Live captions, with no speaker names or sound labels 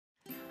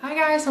Hi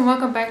guys and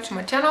welcome back to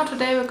my channel.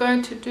 Today we're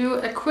going to do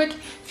a quick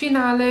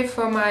finale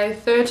for my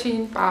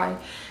 13 by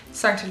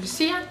St.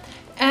 Lucia.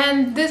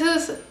 And this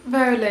is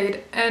very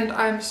late and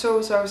I'm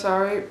so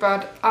sorry,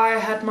 but I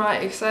had my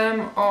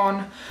exam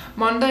on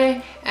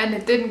Monday and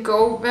it didn't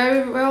go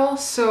very well.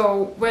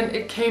 So when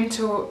it came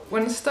to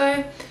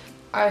Wednesday,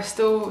 I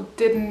still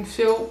didn't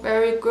feel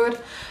very good.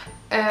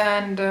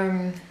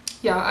 And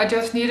yeah, I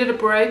just needed a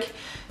break.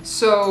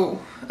 So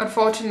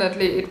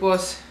unfortunately it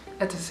was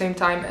at the same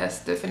time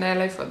as the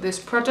finale for this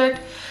project,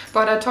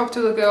 but I talked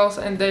to the girls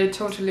and they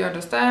totally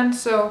understand,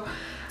 so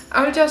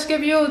I'll just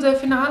give you the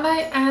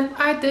finale. And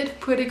I did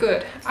pretty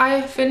good.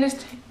 I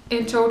finished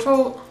in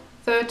total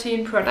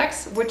 13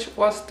 products, which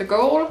was the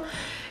goal.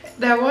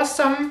 There was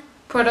some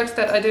products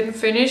that I didn't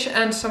finish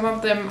and some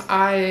of them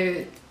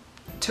I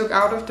took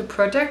out of the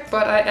project,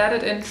 but I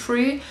added in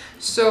 3,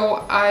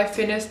 so I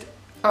finished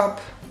up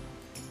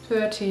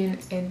 13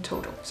 in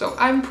total. So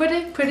I'm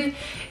pretty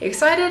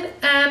excited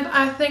and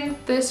I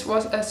think this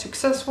was a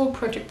successful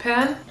project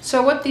pan.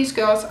 So what these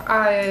girls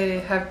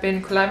I have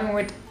been collabing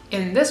with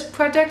in this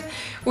project,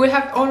 we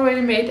have already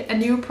made a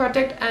new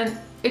project and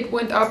it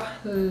went up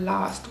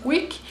last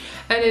week,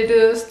 and it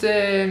is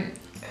the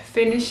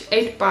Finish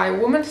 8 by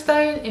Women's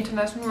Day,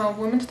 International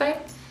Women's Day.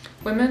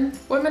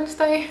 Women's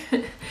Day.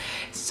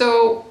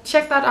 So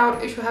check that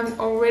out if you haven't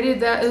already.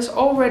 There is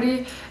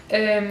already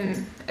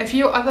a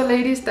few other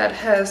ladies that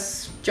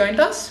has joined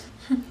us.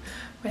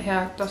 My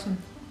hair doesn't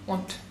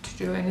want to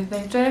do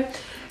anything today.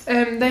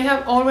 They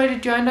have already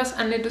joined us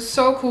and it is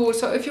so cool.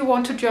 So if you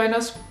want to join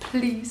us,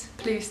 please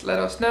let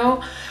us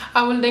know.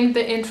 I will link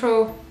the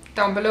intro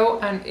down below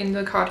and in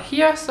the card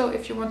here, so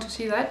if you want to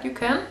see that you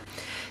can.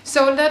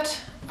 So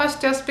let us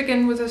just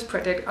begin with this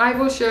project. I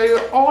will show you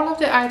all of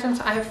the items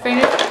I have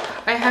finished.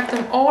 I have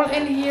them all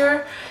in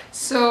here,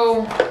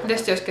 so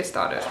let's just get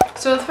started.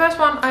 So the first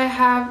one I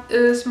have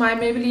is my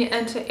Maybelline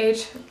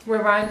Anti-Age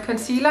Rewind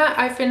Concealer.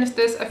 I finished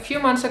this a few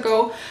months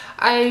ago.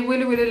 I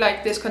really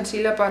like this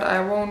concealer, but I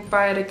won't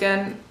buy it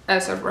again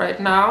as of right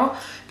now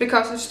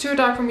because it's too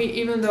dark for me.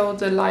 Even though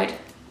the light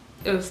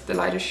is the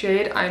lightest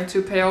shade, I'm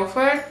too pale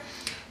for it.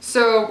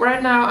 So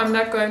right now I'm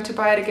not going to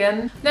buy it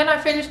again. Then I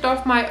finished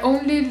off my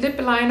only lip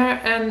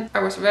liner and I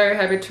was very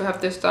happy to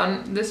have this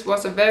done. This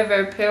was a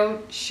very pale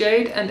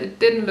shade and it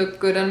didn't look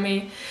good on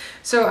me.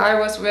 So I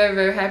was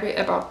very happy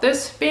about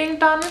this being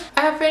done.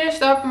 I have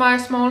finished up my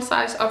small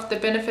size of the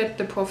Benefit,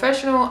 the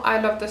Professional.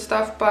 I love the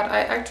stuff, but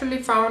I actually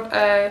found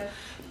a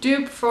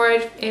dupe for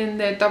it in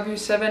the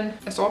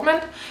W7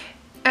 assortment.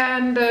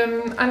 And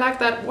I like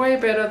that way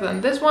better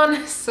than this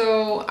one,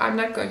 so I'm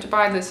not going to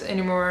buy this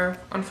anymore,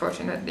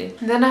 unfortunately.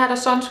 Then I had a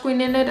sunscreen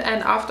in it,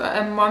 and after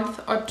a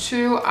month or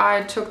 2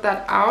 I took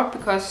that out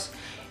because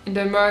in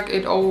Denmark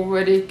it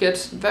already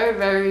gets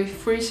very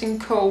freezing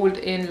cold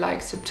in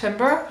like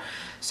September.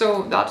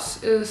 So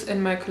that is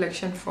in my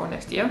collection for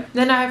next year.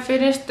 Then I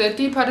finished the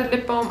Declutterated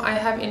lip balm I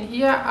have in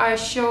here. I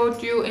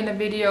showed you in a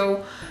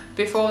video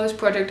before this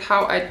project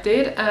how I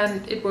did,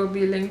 and it will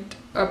be linked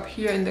up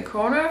here in the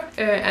corner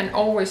and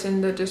always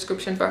in the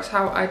description box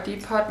how I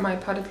depot my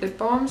potted lip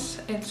balms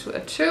into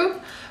a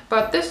tube.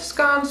 But this is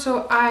gone,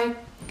 so I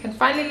can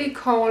finally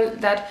call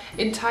that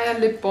entire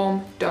lip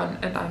balm done,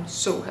 and I'm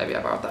so happy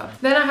about that.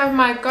 Then I have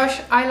my Gush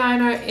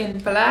eyeliner in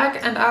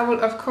black, and I will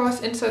of course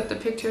insert the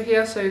picture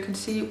here so you can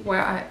see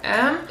where I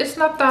am. It's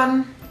not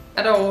done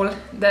at all.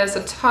 There's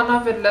a ton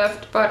of it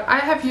left, but I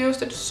have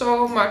used it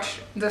so much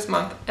this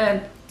month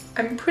and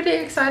I'm pretty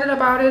excited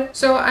about it.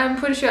 So I'm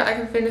pretty sure I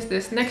can finish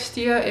this next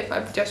year if I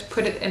just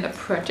put it in a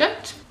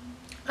project.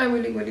 I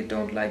really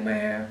don't like my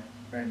hair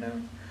right now.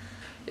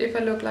 If I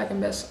look like a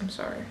mess, I'm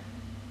sorry.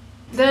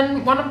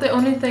 Then one of the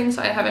only things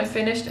I haven't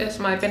finished is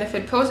my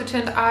Benefit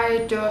Posietint.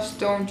 I just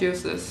don't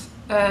use this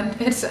and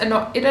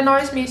it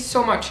annoys me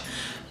so much.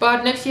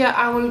 But next year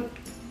I will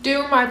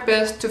do my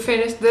best to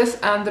finish this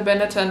and the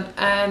Benetint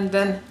and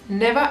then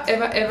never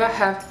ever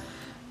have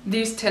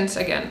these tints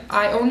again.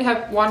 I only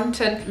have one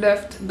tint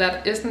left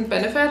that isn't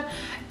Benefit,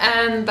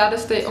 and that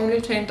is the only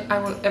tint I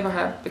will ever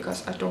have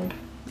because I don't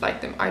like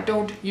them. I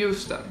don't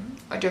use them.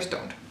 I just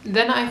don't.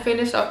 Then I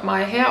finished up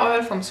my hair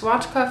oil from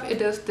Scwartzkopf.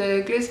 It is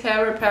the Gliss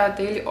Hair Repair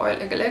Daily Oil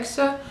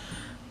Elixir.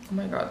 Oh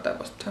my god, that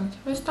was tongue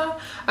twister.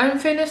 I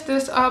finished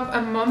this up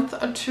a month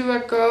or 2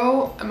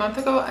 ago. A month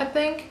ago, I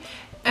think.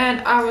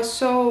 And I was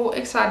so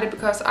excited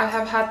because I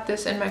have had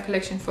this in my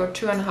collection for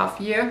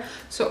 2.5 years.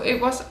 So it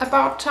was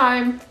about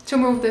time to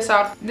move this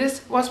out.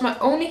 This was my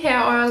only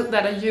hair oil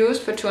that I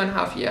used for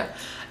 2.5 years.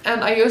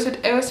 And I use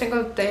it every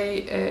single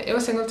day, every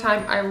single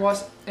time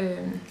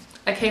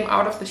I came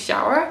out of the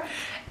shower.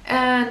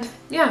 And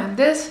yeah,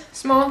 this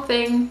small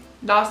thing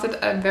lasted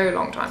a very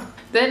long time.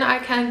 Then I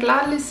can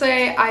gladly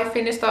say I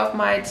finished off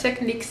my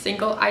Techniq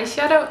single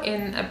eyeshadow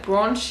in a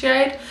bronze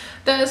shade.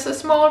 There is a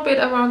small bit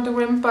around the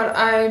rim, but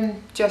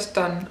I'm just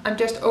done. I'm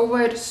just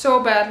over it so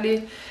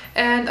badly,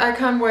 and I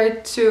can't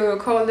wait to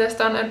call this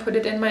done and put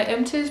it in my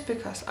empties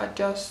because I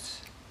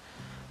just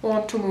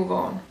want to move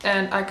on.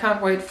 And I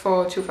can't wait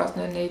for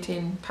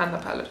 2018 Panda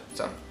palette.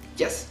 So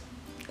yes,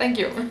 thank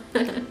you.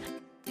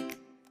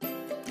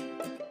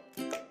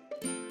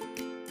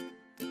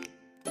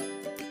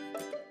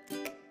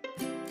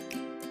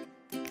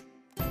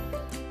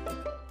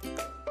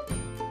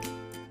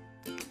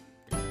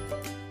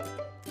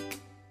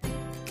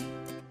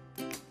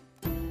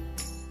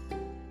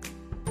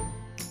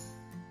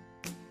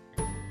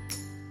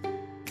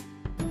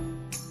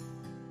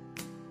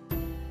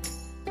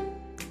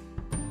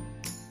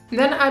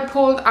 Then I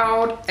pulled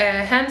out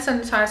a hand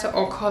sanitizer,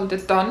 or called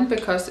it done,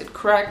 because it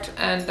cracked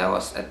and there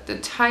was the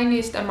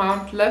tiniest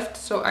amount left,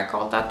 so I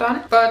called that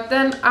done. But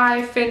then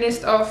I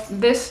finished off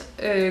this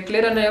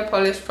glitter nail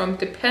polish from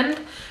Depend.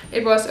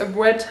 It was a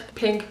red,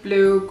 pink,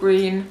 blue,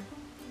 green,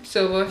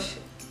 silver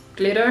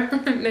glitter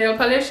nail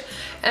polish,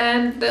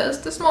 and there's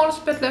the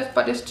smallest bit left,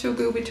 but it's too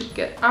gooey to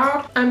get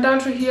out. I'm down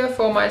to here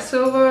for my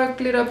silver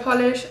glitter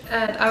polish,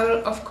 and I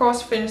will of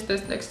course finish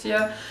this next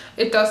year.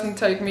 It doesn't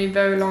take me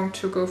very long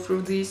to go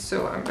through these,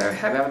 so I'm very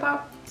happy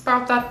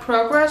about that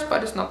progress,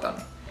 but it's not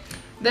done.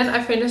 Then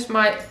I finished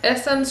my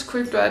Essence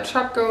Quick Dry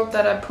Top Coat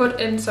that I put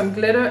in some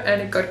glitter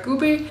and it got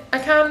gooey. I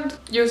can't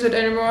use it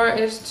anymore,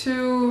 it's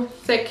too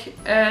thick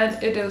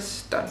and it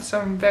is done, so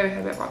I'm very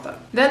happy about that.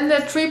 Then the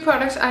 3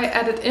 products I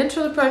added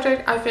into the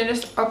project I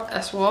finished up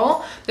as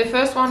well. The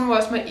first one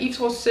was my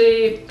Yves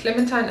Rocher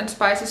Clementine and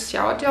Spices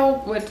Shower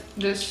Gel with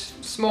this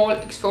small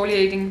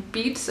exfoliating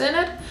beads in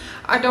it.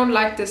 I don't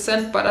like the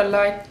scent, but I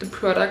like the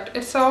product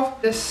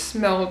itself. This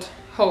smelled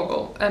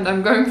horrible, and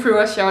I'm going through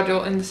a shower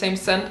gel in the same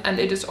scent, and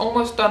it is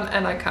almost done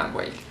and I can't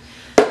wait.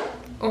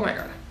 Oh my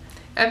god.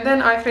 And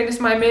then I finished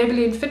my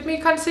Maybelline Fit Me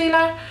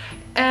concealer,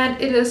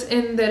 and it is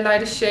in the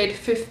lightest shade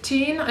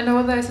 15. I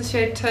know there's a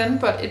shade 10,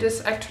 but it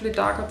is actually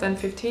darker than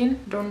 15.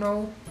 Don't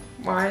know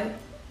why,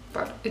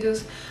 but it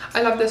is.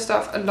 I love this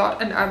stuff a lot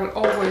and I will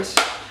always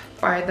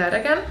buy that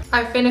again.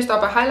 I finished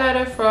up a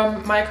highlighter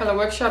from My Color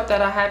Workshop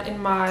that I had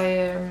in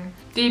my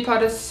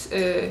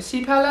DECLUTTERED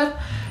C palette.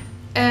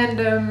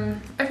 And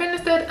I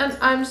finished it and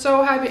I'm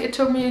so happy. It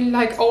took me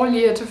like all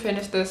year to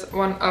finish this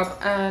one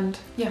up, and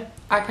yeah,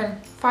 I can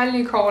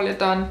finally call it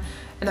done,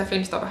 and I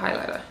finished up a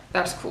highlighter.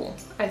 That's cool,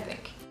 I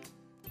think.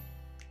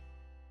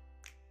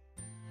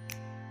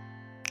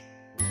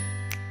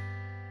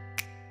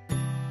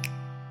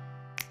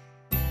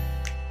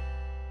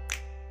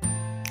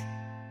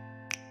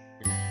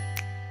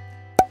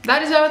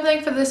 That is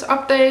everything for this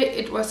update.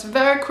 It was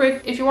very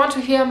quick. If you want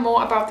to hear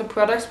more about the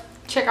products,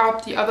 check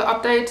out the other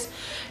updates.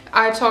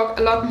 I talk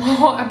a lot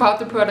more about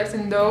the products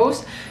in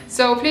those,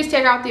 so please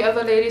check out the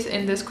other ladies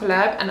in this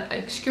collab, and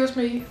excuse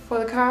me for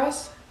the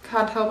cars,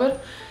 can't help it.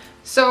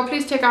 So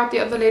please check out the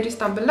other ladies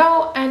down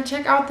below, and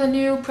check out the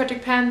new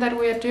project pan that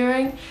we are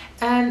doing,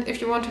 and if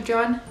you want to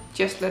join,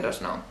 just let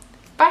us know.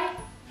 Bye!